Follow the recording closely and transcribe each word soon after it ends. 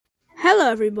Hello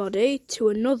everybody to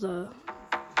another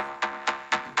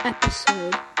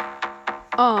episode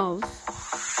of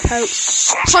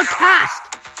Poewk's podcast.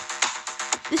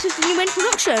 This is the new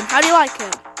introduction. How do you like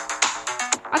it?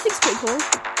 I think it's pretty cool.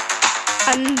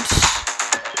 And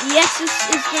yes, this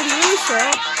is going to be really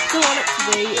short. I don't want it to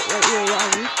be really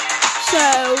long.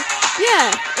 So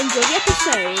yeah, enjoy the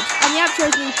episode. And the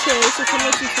outro's new too, so if you can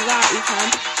listen to that you can.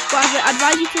 But I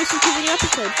advise you to listen to the new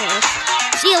episode first.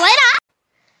 See you later!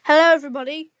 Hello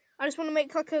everybody, I just want to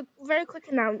make a very quick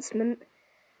announcement.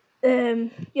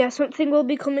 Something will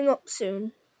be coming up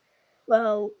soon.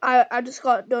 Well, I just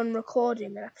got done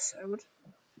recording an episode,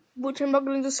 which I'm not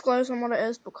going to disclose on what it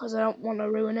is because I don't want to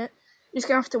ruin it. You're just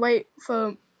going to have to wait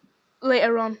for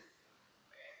later on.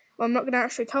 Well, I'm not going to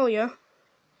actually tell you,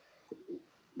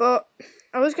 but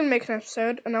I was going to make an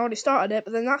episode and I already started it,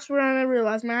 but then that's when I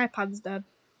realised my iPad's dead.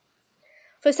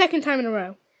 For the second time in a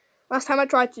row. Last time I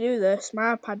tried to do this,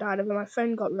 my iPad died and then my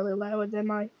phone got really low and then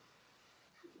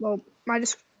the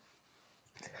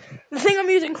thing I'm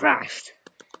using crashed.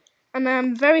 And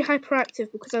I'm very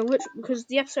hyperactive because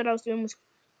the episode I was doing was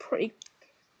pretty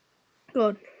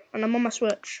good and I'm on my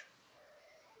Switch.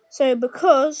 So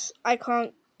because I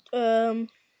can't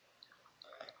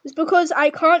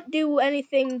do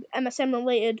anything MSM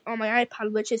related on my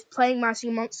iPad, which is playing My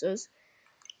Singing Monsters,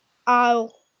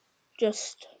 I'll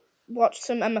just watch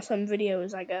some MSM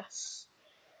videos, I guess.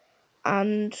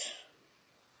 And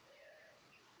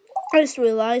I just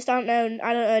realised I don't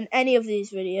know any of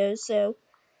these videos, so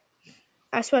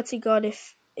I swear to God,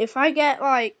 if I get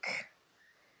like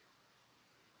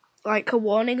a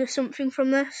warning or something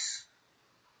from this,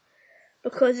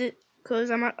 because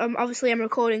I'm obviously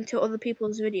recording to other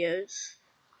people's videos.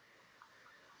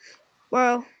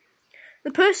 Well,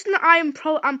 the person that I'm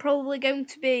probably going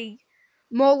to be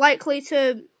more likely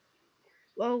to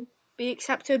be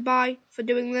accepted by for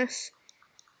doing this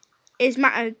is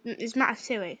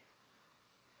Matasui.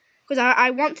 Because I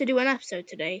want to do an episode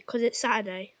today, because it's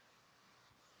Saturday,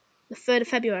 the 3rd of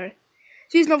February.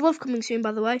 Season of Love coming soon,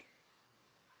 by the way.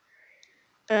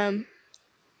 Wait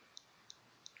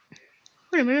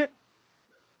a minute.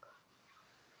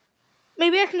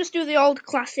 Maybe I can just do the old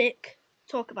classic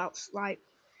talk about, like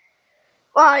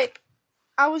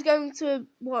I was going to,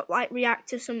 react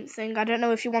to something. I don't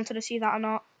know if you wanted to see that or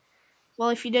not. Well,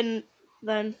 if you didn't,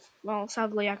 then,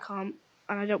 sadly I can't.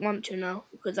 And I don't want to now,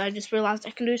 because I just realised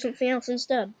I can do something else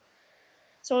instead.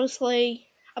 So honestly,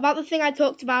 about the thing I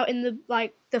talked about in the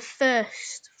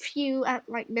first few,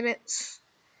 minutes,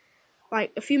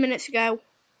 a few minutes ago,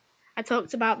 I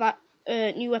talked about that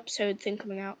new episode thing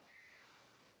coming out.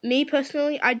 Me,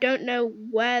 personally, I don't know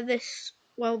where the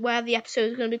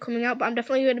episode is going to be coming out, but I'm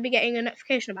definitely going to be getting a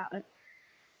notification about it.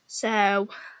 So,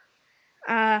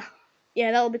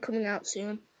 that'll be coming out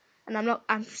soon. And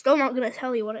I'm still not going to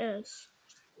tell you what it is.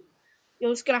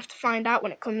 You're just going to have to find out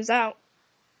when it comes out.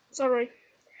 Sorry.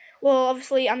 Well,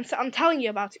 obviously, I'm telling you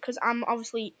about it because I'm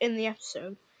obviously in the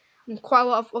episode. And quite a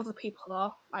lot of other people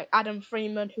are, like Adam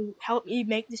Freeman, who helped me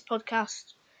make this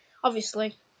podcast.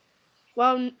 Obviously.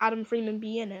 Well, Adam Freeman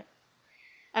be in it.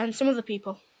 And some other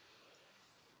people.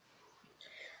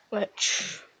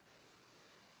 Which,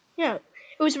 it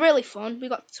was really fun. We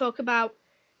got to talk about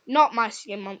not My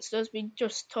Singing Monsters. We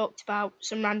just talked about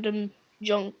some random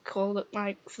junk for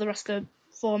the rest of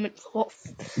 40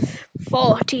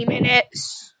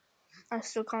 minutes. I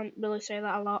still can't really say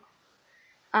that a lot.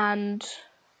 And,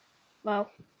 so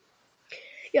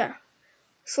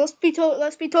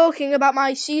let's be talking about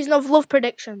my Season of Love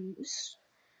predictions.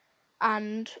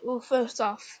 And, first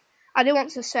off, I do want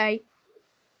to say,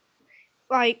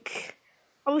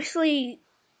 obviously,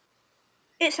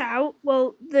 it's out.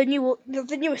 Well, the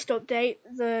newest update.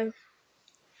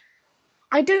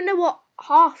 I don't know what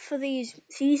half of these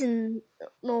seasonal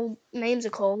names are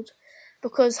called,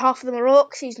 because half of them are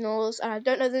Orc seasonals, and I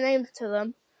don't know the names to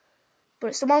them.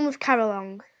 But it's the one with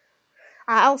Carolong.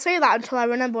 I'll say that until I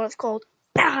remember what it's called.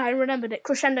 I remembered it.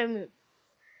 Crescendo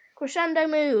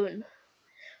Moon.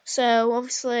 So,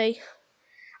 obviously,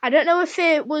 I don't know if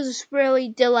it was really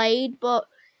delayed, but,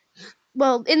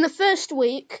 in the first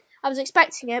week, I was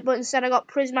expecting it, but instead I got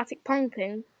Prismatic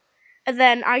Pumping. And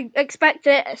then I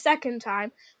expected it a second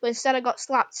time, but instead I got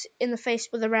slapped in the face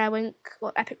with a rare wink,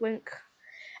 or epic wink.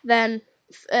 Then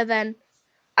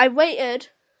I waited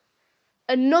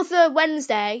another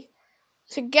Wednesday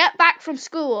to get back from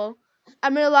school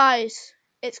and realise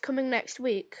it's coming next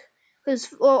week.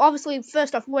 Because, obviously,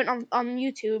 first off, we went on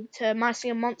YouTube to My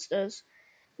Singing Monsters,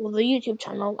 the YouTube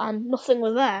channel, and nothing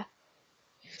was there.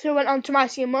 So I went on to My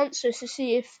Singing Monsters to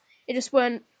see if it just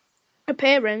weren't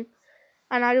appearing.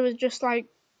 And I was just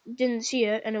didn't see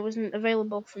it, and it wasn't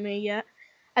available for me yet.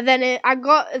 And then I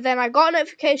got a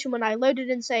notification when I loaded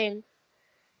in saying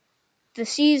the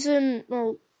season.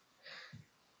 Well,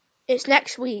 it's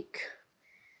next week,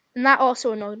 and that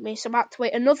also annoyed me. So I had to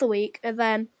wait another week, and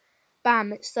then,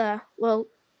 bam, it's there. Well,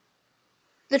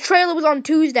 the trailer was on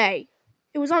Tuesday.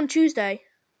 It was on Tuesday.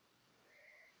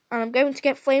 And I'm going to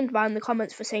get flamed by in the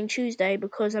comments for saying Tuesday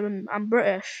because I'm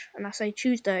British and I say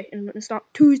Tuesday and it's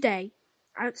not Tuesday.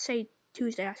 I don't say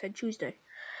Tuesday, I said Tuesday.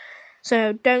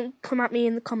 So don't come at me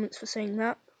in the comments for saying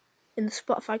that in the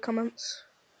Spotify comments.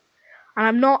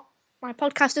 And my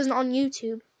podcast isn't on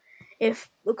YouTube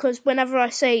because whenever I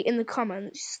say in the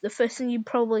comments, the first thing you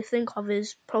probably think of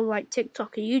is probably like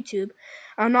TikTok or YouTube.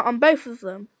 I'm not on both of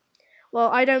them. Well,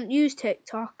 I don't use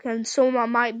TikTok, and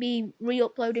someone might be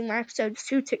re-uploading my episodes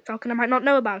to TikTok, and I might not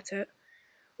know about it.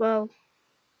 Well,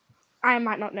 I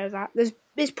might not know that.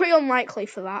 It's pretty unlikely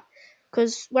for that,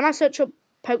 because when I search up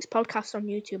Poewk's podcast on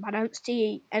YouTube, I don't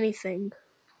see anything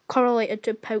correlated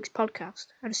to Poewk's podcast.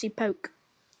 I just see Poewk.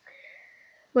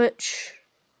 Which,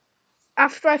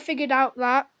 after I figured out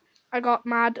that, I got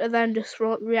mad and then just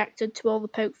reacted to all the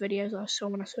Poewk videos I saw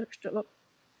when I searched it up.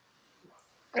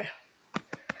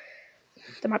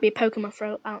 There might be a poke in my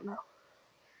throat, I don't know.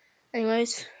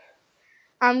 Anyways,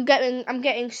 I'm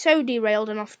getting so derailed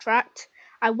and off track.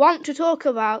 I want to talk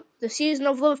about the Season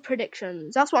of Love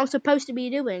predictions. That's what I'm supposed to be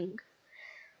doing.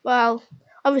 Well,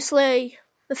 obviously,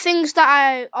 the things that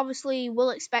I obviously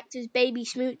will expect is Baby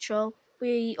Smoochel.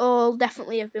 We all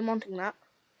definitely have been wanting that.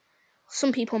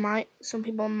 Some people might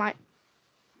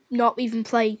not even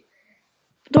play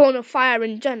Dawn of Fire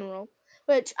in general.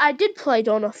 Which I did play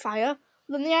Dawn of Fire,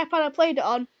 but then the iPad I played it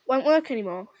on won't work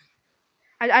anymore.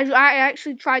 I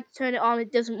actually tried to turn it on,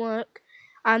 it doesn't work.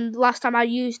 And last time I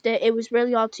used it, it was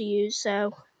really hard to use.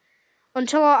 So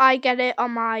until I get it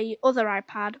on my other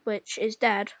iPad, which is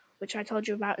dead, which I told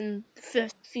you about in the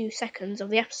first few seconds of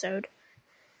the episode,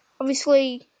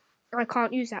 obviously I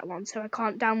can't use that one, so I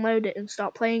can't download it and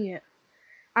start playing it.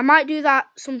 I might do that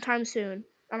sometime soon.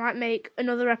 I might make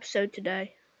another episode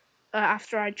today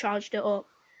after I charged it up.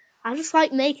 I just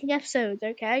like making episodes,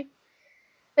 okay?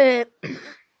 Yeah,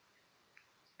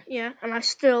 and I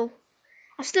still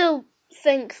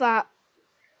think that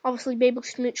obviously Baby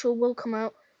Smoochel will come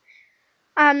out.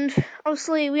 And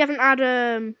obviously we haven't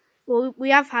had we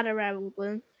have had a rare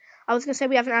Wublin. I was gonna say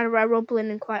we haven't had a rare Wublin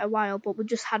in quite a while, but we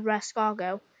just had rare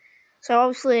Scargo. So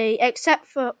obviously, except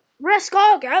for rare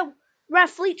Scargo, rare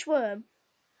Fleechworm.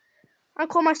 I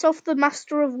call myself the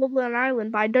master of Wublin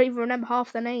Island, but I don't even remember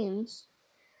half the names.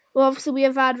 Well, obviously we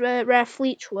have had rare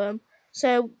Fleechworm.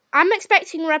 So I'm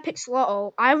expecting rare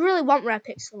Pixelotl. I really want rare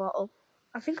Pixelotl.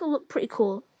 I think it'll look pretty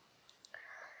cool.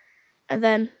 And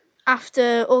then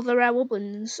after all the rare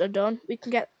Wublins are done, we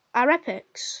can get our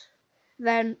epics.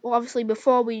 Then, well, obviously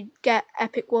before we get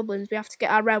epic Wublins, we have to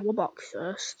get our rare Wubbox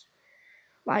first.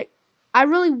 Like, I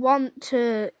really want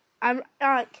to. When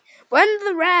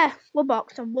the rare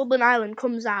Wubbox on Wublin Island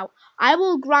comes out, I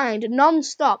will grind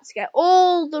non-stop to get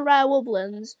all the rare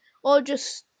Wublins, or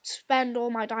just spend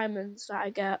all my diamonds that I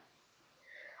get.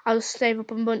 I'll save up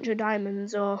a bunch of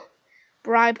diamonds, or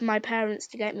bribe my parents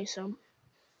to get me some.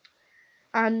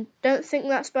 And don't think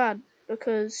that's bad,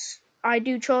 because I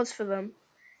do chores for them.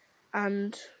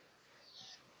 And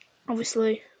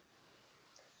obviously,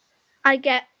 I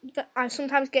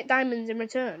sometimes get diamonds in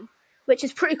return, which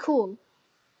is pretty cool,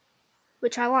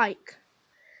 which I like,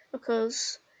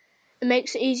 because it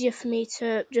makes it easier for me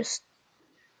to just,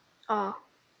 I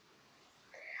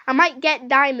might get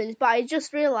diamonds, but I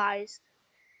just realised,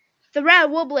 the rare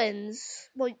Wublins,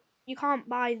 well, you can't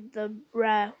buy the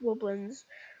rare Wublins,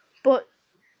 but,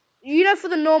 for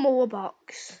the normal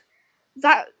Wubbox,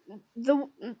 that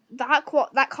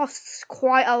costs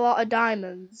quite a lot of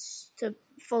diamonds to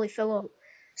fully fill up.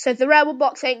 So the rare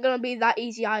Wubbox ain't gonna be that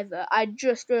easy either. I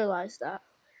just realised that.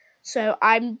 So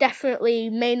I'm definitely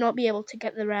may not be able to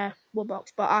get the rare Wubbox,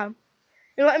 but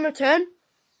in return,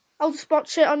 I'll just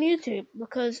watch it on YouTube,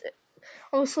 because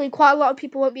obviously quite a lot of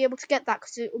people won't be able to get that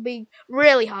because it will be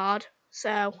really hard.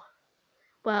 So,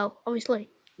 well, obviously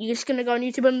you're just gonna go on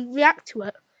YouTube and react to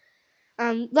it.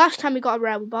 Last time we got a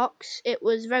rare Wubbox, it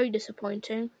was very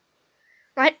disappointing.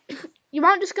 Like, you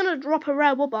aren't just gonna drop a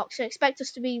rare Wubbox and expect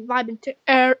us to be vibing to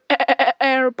air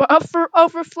buffer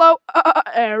overflow,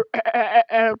 air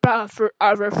buffer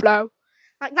overflow.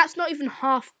 Like, that's not even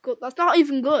half good. That's not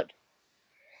even good.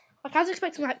 Like, I was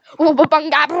expecting like, I don't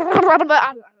even know.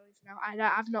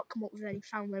 I've not come up with any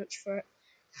sound lyrics for it.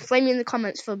 Flame me in the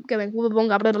comments for going.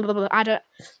 I don't.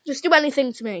 Just do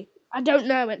anything to me. I don't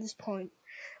know at this point.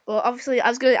 But obviously, I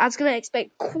was gonna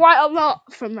expect quite a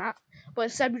lot from that. but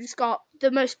instead we just got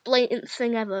the most blatant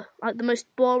thing ever, like the most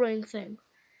boring thing.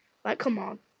 Like, come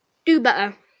on, do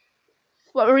better.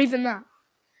 What were even that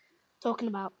talking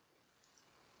about?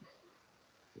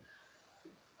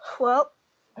 Well,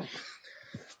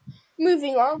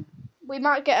 moving on, we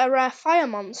might get a rare fire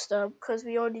monster because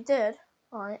we already did.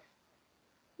 Right?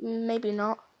 Maybe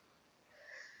not,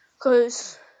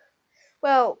 because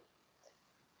well,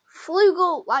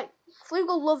 Flugel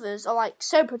lovers are like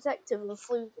so protective of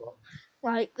Flugel.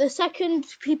 Like the second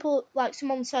people, like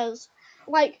someone says,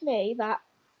 like me, that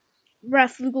rare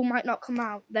Flugel might not come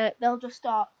out, they'll just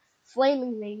start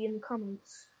flaming me in the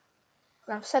comments.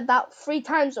 And I've said that 3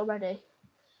 times already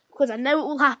because I know it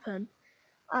will happen.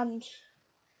 And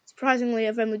surprisingly,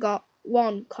 I've only got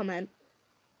 1 comment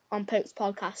on Poewk's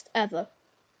podcast ever.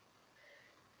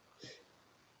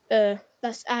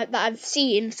 That I've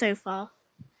seen so far,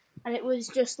 and it was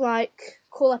just like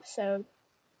cool episode,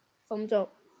 thumbs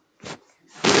up,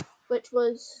 which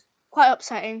was quite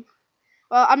upsetting.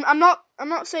 Well, I'm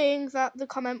not saying that the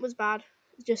comment was bad.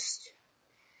 Just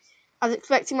I was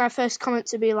expecting my first comment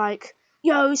to be like,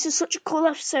 "Yo, this is such a cool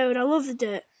episode. I loved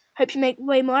it. Hope you make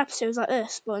way more episodes like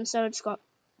this." But instead, I just got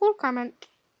cool comment.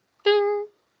 Ding.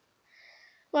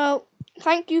 Well,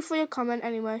 thank you for your comment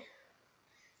anyway.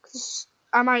 Because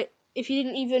I might, if you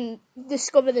didn't even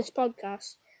discover this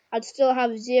podcast, I'd still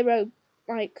have 0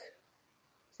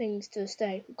 things to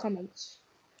say, comments.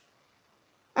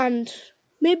 And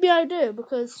maybe I do,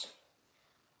 because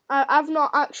I've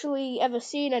not actually ever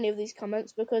seen any of these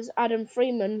comments, because Adam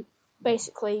Freeman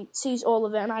basically sees all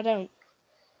of it and I don't.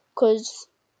 Because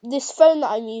this phone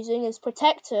that I'm using is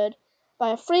protected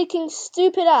by a freaking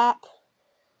stupid app,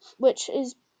 which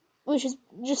is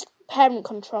just parent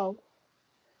control.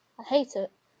 I hate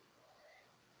it.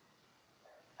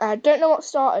 I don't know what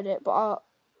started it, but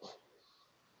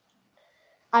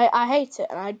I hate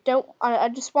it, and I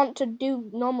just want to do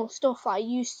normal stuff that I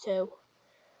used to,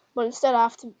 but instead I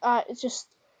have to, it's just,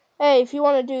 hey, if you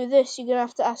want to do this, you're going to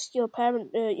have to ask your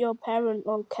parent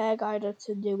or care guider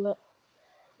to do it,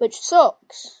 which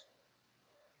sucks,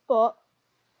 but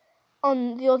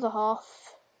on the other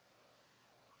half,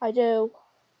 I do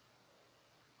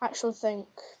actually think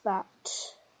that,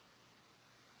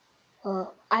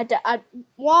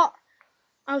 what?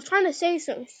 I was trying to say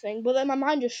something, but then my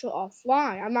mind just shut off.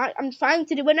 Why? I'm trying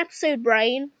to do an episode,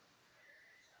 brain.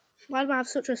 Why do I have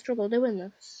such a struggle doing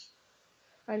this?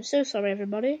 I'm so sorry,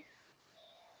 everybody.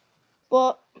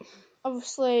 But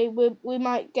obviously, we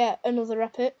might get another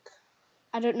epic.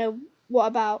 I don't know what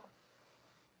about.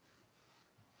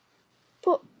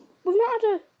 But we've not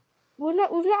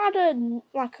had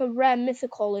a rare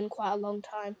mythical in quite a long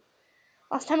time.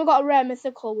 Last time I got a rare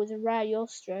mythical was a rare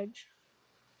Yostrage.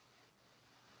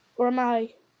 Or am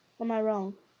I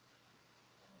wrong?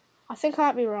 I think I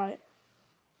might be right.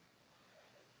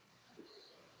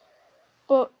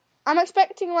 But I'm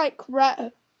expecting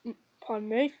rare. Pardon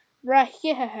me. Rare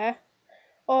here.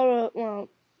 Or well,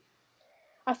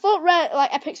 I thought rare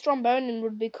epic Strombonin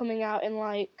would be coming out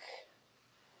in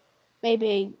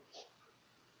maybe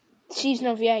season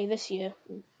of EA next year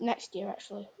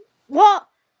actually. What?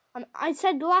 I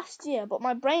said last year, but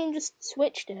my brain just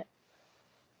switched it.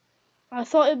 I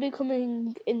thought it would be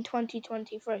coming in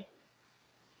 2023,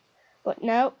 but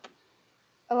nope.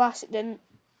 Alas, it didn't.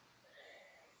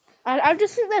 I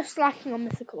just think they're slacking on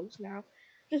mythicals now.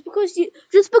 Just because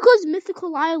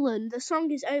Mythical Island, the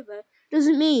song is over,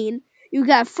 doesn't mean you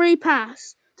get a free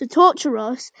pass to torture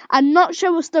us and not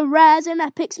show us the rares and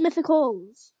epics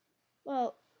mythicals.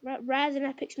 Well, rares and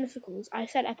epics mythicals. I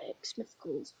said epics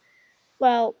mythicals.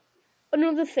 Well,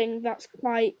 another thing that's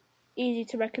quite easy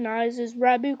to recognise is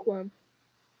rare bookworm.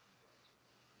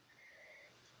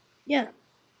 Yeah.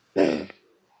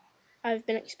 I've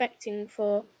been expecting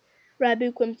for rare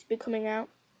bookworm to be coming out.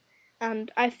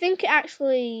 And I think it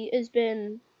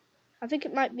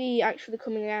might be actually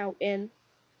coming out in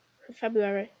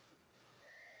February.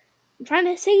 I'm trying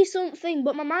to say something,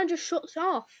 but my mind just shuts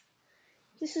off.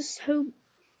 This is so...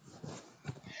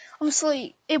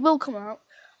 Obviously, it will come out,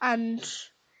 and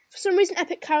for some reason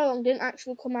Epic Carolong didn't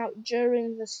actually come out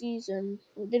during the season.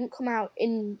 It didn't come out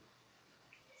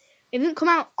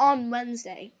on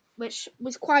Wednesday, which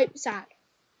was quite sad.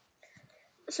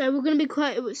 So we are going to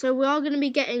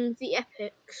be getting the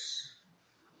epics.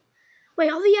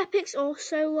 Wait, are the epics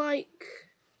also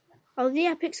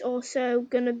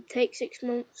going to take 6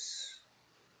 months?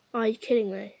 Are you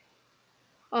kidding me?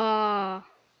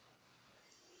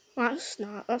 That's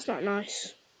not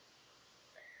nice.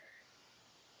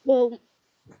 Well,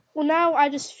 now I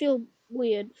just feel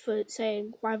weird for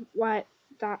saying why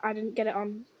that I didn't get it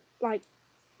on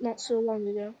not so long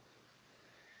ago.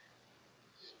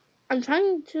 I'm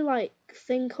trying to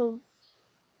think of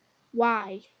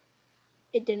why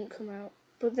it didn't come out,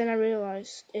 but then I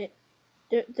realised the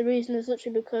reason is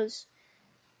literally because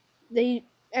the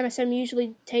MSM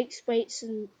usually takes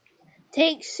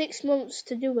 6 months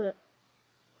to do it.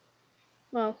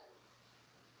 Well,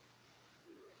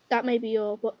 that may be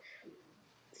all, but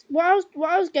what I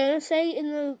was gonna say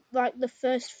in the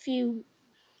first few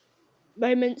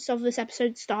moments of this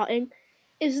episode starting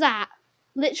is that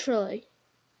literally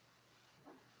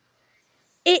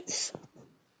it's,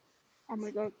 oh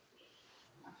my god,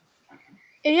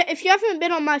 if you haven't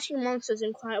been on Mighty Monsters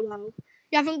in quite a while,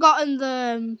 you haven't gotten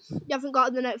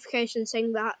the notification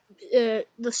saying that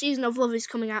the season of Love is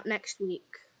coming out next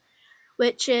week,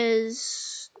 which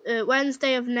is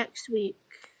Wednesday of next week.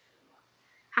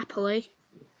 Happily,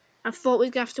 I thought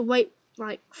we'd have to wait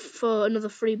for another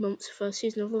 3 months for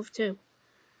season of Love 2.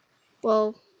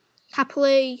 Well,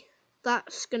 happily,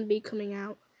 that's going to be coming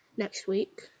out next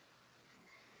week.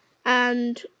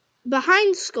 And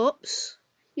behind Scups,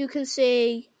 you can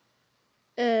see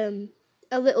a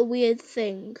little weird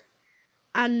thing.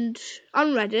 And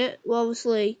on Reddit, well,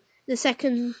 obviously, the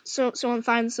second someone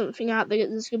finds something out,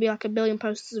 there's going to be 1 billion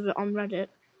posters of it on Reddit.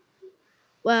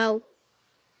 Well,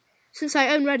 since I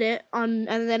own Reddit, and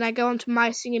then I go on to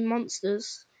My Singing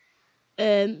Monsters,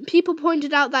 people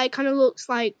pointed out that it kind of looks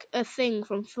like a thing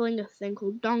from Flinger thing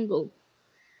called Dongle.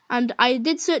 And I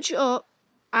did search it up,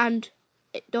 and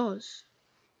it does.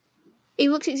 It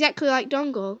looks exactly like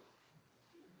Dongle.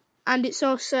 And it's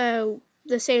also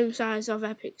the same size of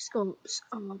Epic Sculpts.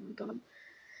 Oh my god.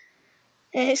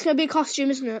 It's going to be a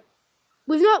costume, isn't it?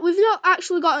 We've not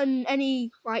actually gotten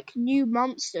any new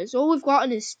monsters. All we've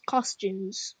gotten is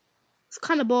costumes. It's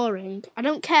kind of boring. I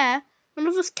don't care. None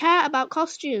of us care about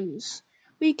costumes.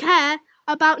 We care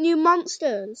about new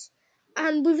monsters.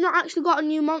 And we've not actually gotten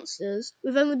new monsters.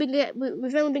 We've only been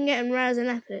getting rares and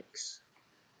epics.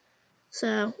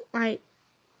 So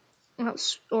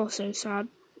that's also sad.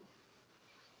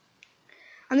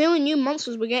 And the only new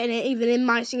monsters we're getting, even in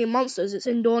My Singing Monsters, it's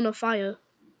in Dawn of Fire.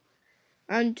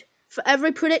 And for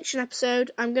every prediction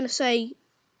episode, I'm going to say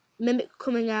Mimic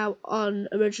coming out on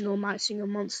original My Singing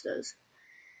Monsters.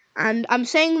 And I'm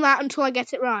saying that until I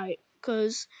get it right,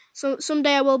 because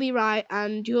someday I will be right,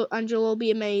 and you'll all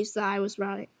be amazed that I was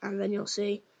right, and then you'll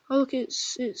see, oh look,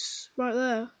 it's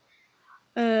right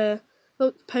there.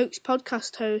 Look, Poewk's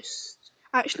podcast host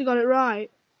actually got it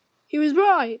right. He was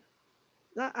right.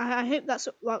 I hope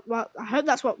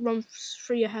that's what runs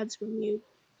through your heads when you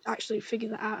actually figure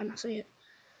that out and I say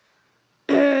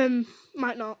it.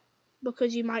 Might not,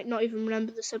 because you might not even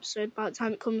remember this episode by the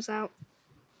time it comes out.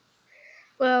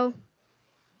 Well,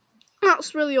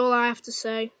 that's really all I have to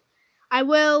say. I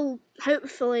will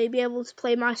hopefully be able to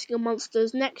play My Singing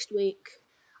Monsters next week.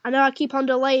 I know I keep on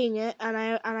delaying it, and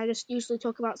I just usually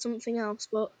talk about something else,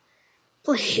 but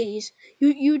please,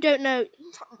 you don't know.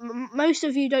 Most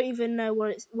of you don't even know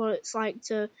what it's like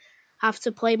to have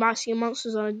to play My Singing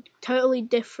Monsters on a totally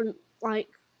different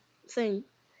thing.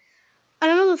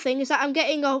 And another thing is that I'm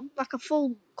getting a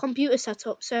full computer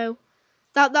setup, so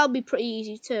that'll be pretty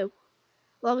easy too.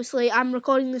 Well, obviously, I'm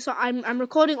recording this. I'm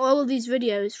recording all of these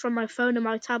videos from my phone and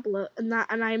my tablet, and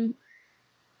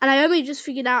I only just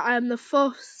figured out I'm the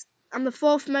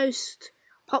fourth most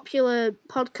popular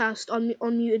podcast on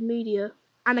Muted Media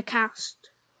and a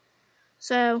cast.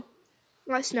 So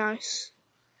that's nice.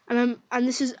 And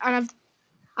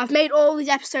I've made all these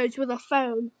episodes with a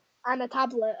phone and a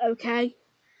tablet, okay?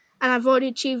 And I've already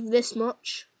achieved this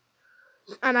much.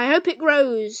 And I hope it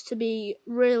grows to be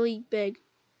really big.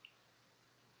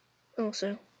 Also.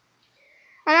 And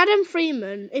Adam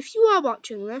Freeman, if you are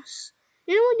watching this,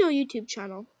 on your YouTube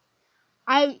channel,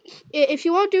 if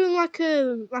you are doing a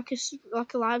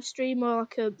live stream or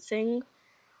a thing,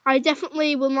 I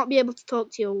definitely will not be able to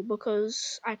talk to you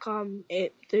because I can't.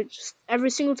 Every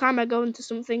single time I go into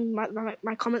something,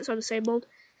 my comments are disabled.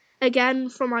 Again,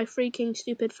 from my freaking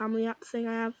stupid family app thing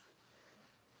I have.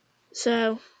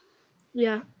 So,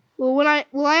 yeah. Well, when I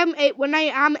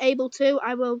am able to,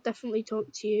 I will definitely talk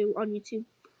to you on YouTube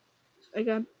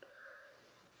again.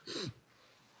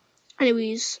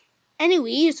 Anyways,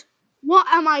 what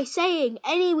am I saying?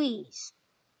 Anyways,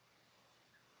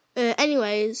 that's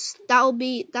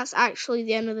actually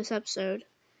the end of this episode.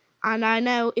 And I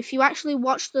know if you actually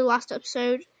watched the last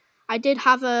episode, I did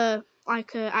have a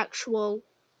actual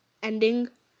ending,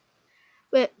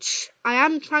 which I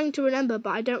am trying to remember,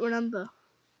 but I don't remember.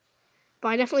 But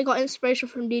I definitely got inspiration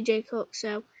from DJ Cook,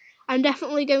 so I'm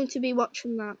definitely going to be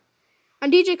watching that.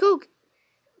 And DJ Cook,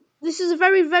 this is a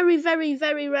very, very, very,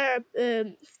 very rare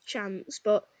chance,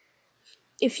 but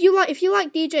if you like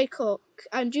DJ Cook,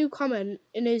 and do comment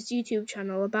in his YouTube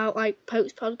channel about like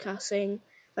Poewk's podcast saying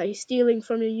that he's stealing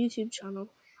from your YouTube channel,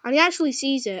 and he actually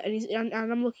sees it, and he's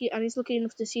lucky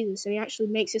enough to see this, and he actually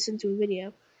makes this into a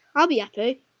video, I'll be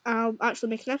happy. I'll actually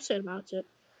make an episode about it.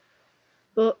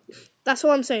 But that's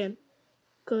all I'm saying,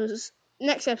 because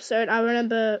next episode I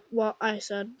remember what I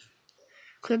said,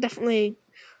 because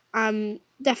I'm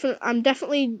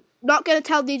definitely not going to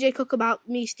tell DJ Cook about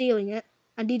me stealing it.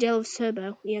 And DJ Loves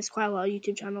Turbo, he has quite a lot of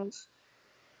YouTube channels.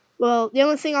 Well, the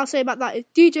only thing I'll say about that is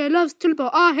DJ Loves Turbo,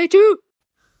 I hate you!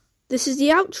 This is the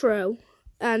outro.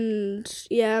 And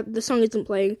yeah, the song isn't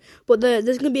playing. But there's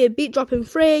going to be a beat drop in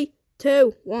 3,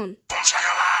 2, 1.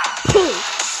 Boom!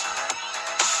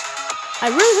 I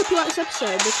really hope you liked this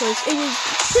episode because it was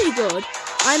pretty good.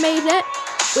 I made it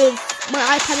with my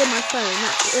iPad and my phone.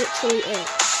 That's literally it.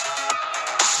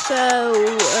 So,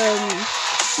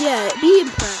 yeah, be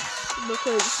impressed.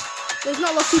 Because there's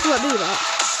not a lot of people that do that.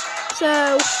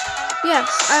 So,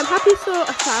 yes, I'm happy for 1,000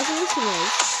 listeners.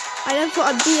 I never thought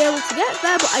I'd be able to get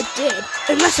there, but I did.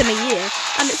 In less than a year.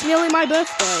 And it's nearly my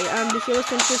birthday. And if you're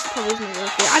listening to this, it probably is my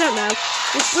birthday. I don't know.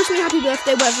 Just wish me a happy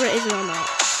birthday, whether it is or not.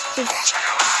 Just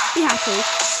be happy.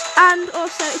 And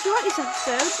also, if you like this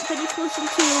episode, then you can listen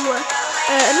to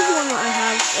another one that I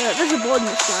have. There's a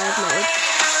bonus that I've made.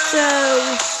 So,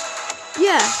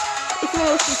 yeah. If you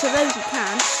want to listen to those, you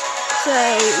can. So,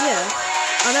 yeah.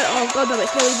 I know, oh god, no,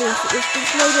 it's not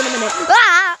even a minute.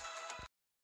 Ah!